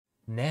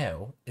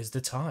now is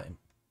the time.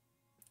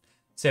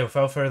 So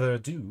without further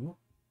ado,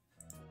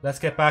 let's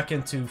get back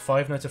into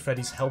Five Nights at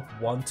Freddy's Help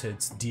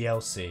Wanted's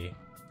DLC.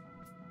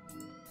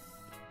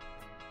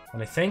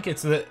 And I think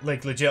it's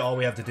like legit all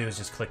we have to do is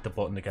just click the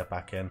button to get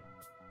back in,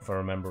 if I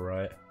remember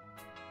right.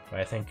 But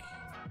I think...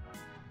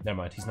 Never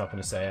mind, he's not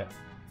going to say it.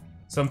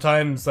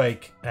 Sometimes,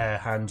 like,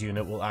 Hand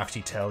Unit will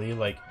actually tell you,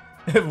 like,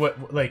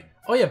 like,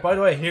 oh yeah, by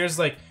the way, here's,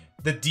 like,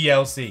 the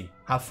DLC.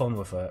 Have fun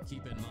with it.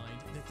 Keep in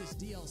mind that this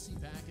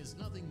DLC pack is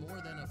nothing more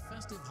than a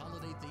festive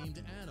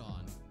holiday-themed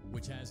add-on,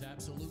 which has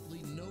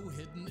absolutely no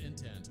hidden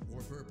intent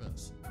or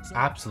purpose. So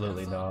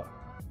absolutely not.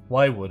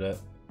 Why would it?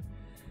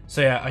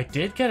 So yeah, I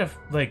did get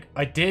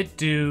I did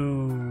do...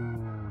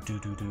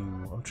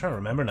 I'm trying to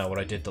remember now what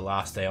I did the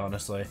last day,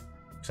 honestly.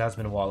 Because that's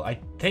been a while. I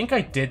think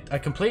I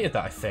completed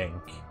that, I think.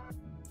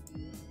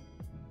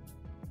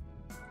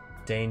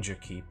 Danger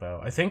Keep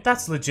Out. I think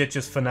that's legit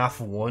just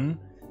FNAF 1,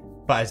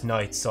 but as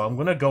nights. So I'm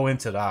going to go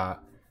into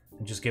that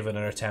and just give it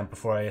another attempt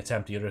before I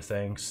attempt the other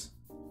things.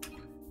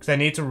 Because I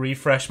need to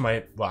refresh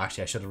my... Well,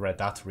 actually, I should have read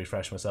that to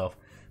refresh myself.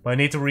 But I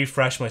need to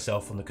refresh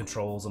myself on the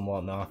controls and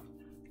whatnot.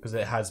 Because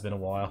it has been a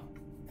while.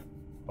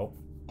 Oh.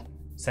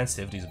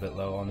 Sensitivity's a bit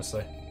low,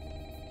 honestly.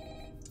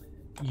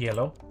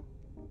 Yellow.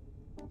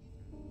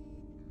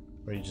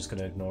 Or are you just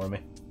gonna ignore me?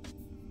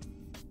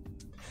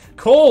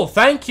 Cool,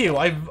 thank you!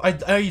 I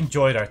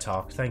enjoyed our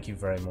talk. Thank you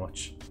very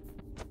much.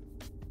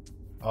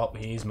 Oh,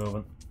 he's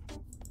moving.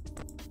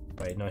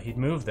 Wait, no, he'd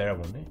move there,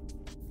 wouldn't he?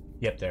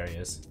 Yep, there he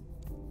is.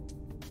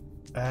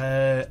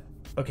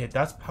 Okay,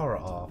 that's power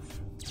off.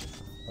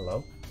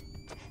 Hello?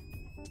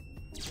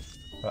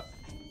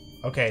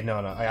 Okay, no,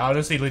 I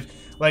honestly,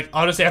 like,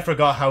 honestly, I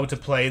forgot how to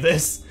play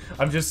this.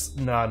 I'm just,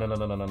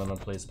 no,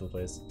 please.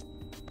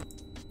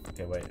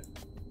 Okay, wait.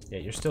 Yeah,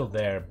 you're still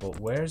there,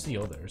 but where's the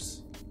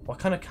others? What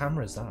kind of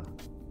camera is that?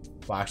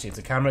 Well, actually, it's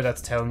a camera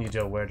that's telling you,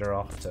 Joe, where they're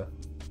off to.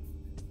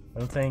 I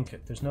don't think,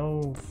 there's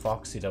no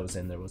Foxy that was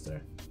in there, was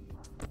there?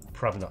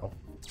 Probably not. Oh.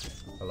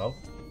 Hello?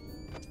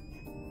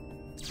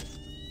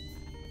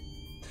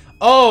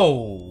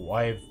 Oh!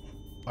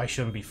 I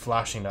shouldn't be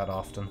flashing that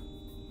often.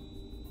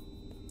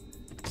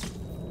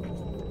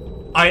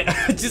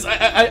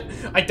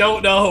 I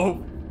don't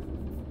know.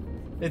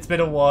 It's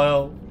been a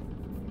while.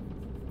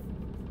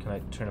 Can I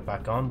turn it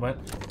back on? When?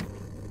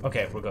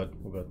 Okay, we're good.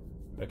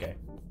 Okay.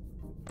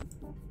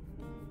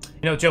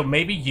 You know, Joe,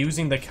 maybe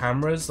using the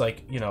cameras,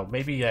 like, you know,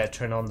 maybe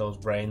turn on those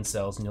brain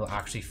cells and you'll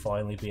actually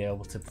finally be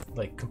able to,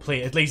 like,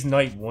 complete at least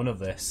night 1 of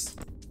this.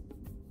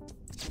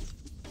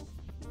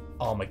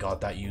 Oh my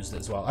god, that used it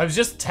as well. I was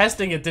just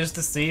testing it just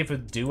to see if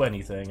it'd do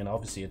anything, and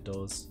obviously it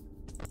does.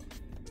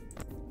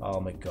 Oh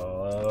my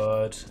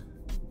god.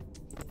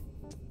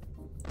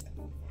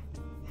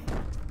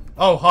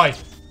 Oh, hi.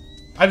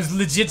 I was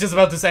legit just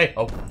about to say,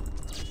 oh.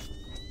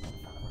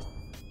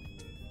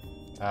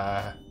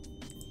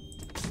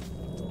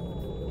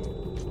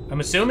 I'm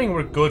assuming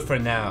we're good for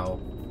now.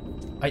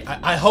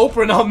 I hope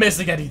we're not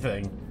missing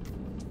anything.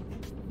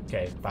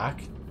 Okay,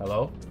 back.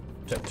 Hello?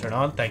 Turn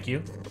on, thank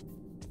you.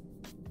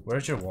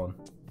 Where's your one?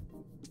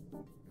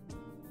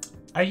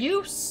 Are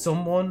you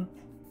someone?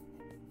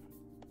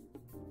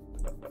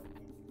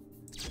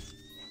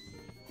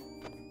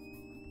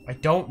 I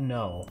don't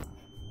know.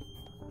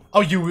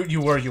 Oh, you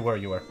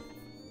were.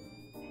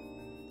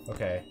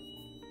 Okay.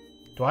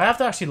 Do I have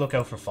to actually look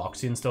out for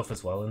Foxy and stuff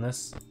as well in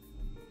this?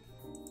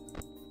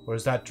 Or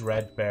is that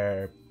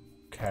Dreadbear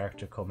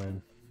character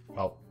coming?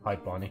 Oh, hi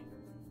Bonnie.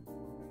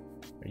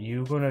 Are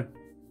you gonna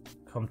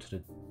come to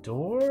the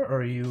door, or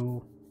are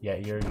you... Yeah,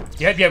 you're...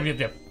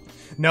 Yep.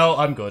 No,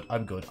 I'm good.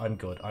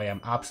 I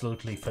am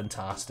absolutely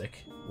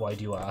fantastic. Why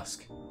do you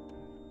ask?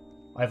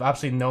 I have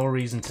absolutely no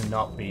reason to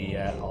not be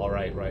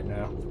alright right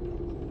now.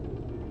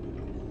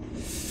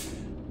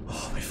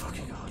 Oh my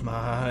fucking god,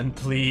 man.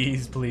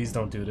 Please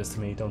don't do this to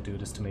me. Don't do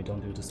this to me.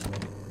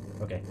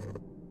 Okay.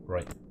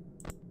 Right.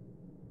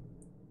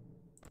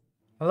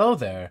 Hello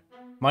there.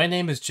 My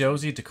name is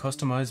Josey, the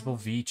Customizable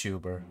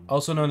VTuber,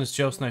 also known as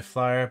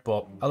JosephniteFlyer,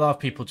 but a lot of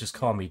people just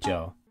call me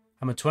Joe.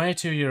 I'm a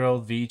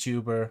 22-year-old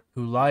VTuber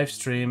who live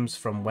streams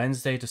from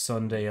Wednesday to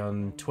Sunday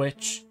on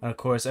Twitch, and of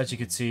course, as you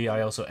can see,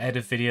 I also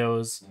edit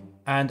videos,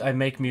 and I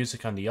make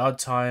music on the odd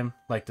time,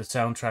 like the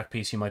soundtrack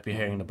piece you might be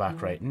hearing in the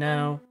back right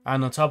now.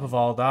 And on top of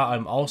all that,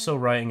 I'm also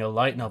writing a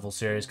light novel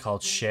series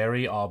called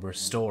Sherry Aweber's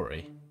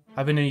Story.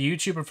 I've been a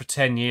YouTuber for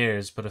 10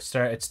 years, but I've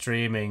started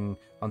streaming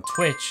on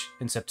Twitch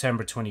in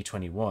September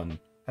 2021.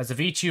 As a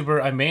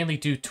VTuber, I mainly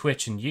do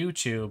Twitch and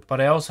YouTube,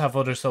 but I also have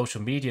other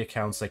social media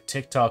accounts like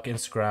TikTok,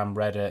 Instagram,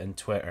 Reddit, and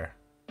Twitter.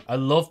 I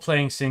love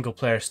playing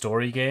single-player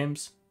story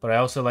games, but I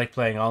also like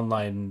playing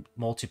online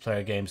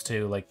multiplayer games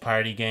too, like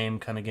party game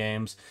kind of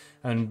games,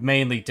 and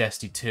mainly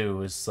Destiny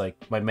 2 is like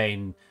my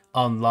main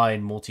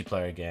online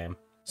multiplayer game.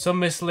 Some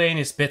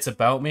miscellaneous bits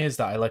about me is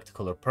that I like the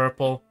color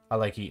purple, I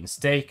like eating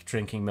steak,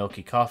 drinking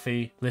milky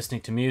coffee,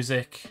 listening to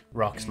music,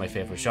 rock is my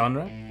favourite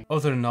genre.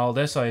 Other than all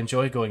this, I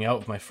enjoy going out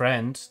with my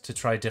friend to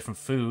try different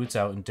foods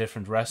out in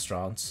different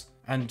restaurants,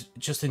 and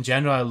just in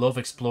general I love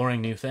exploring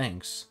new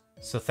things.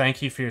 So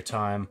thank you for your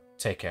time,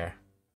 take care.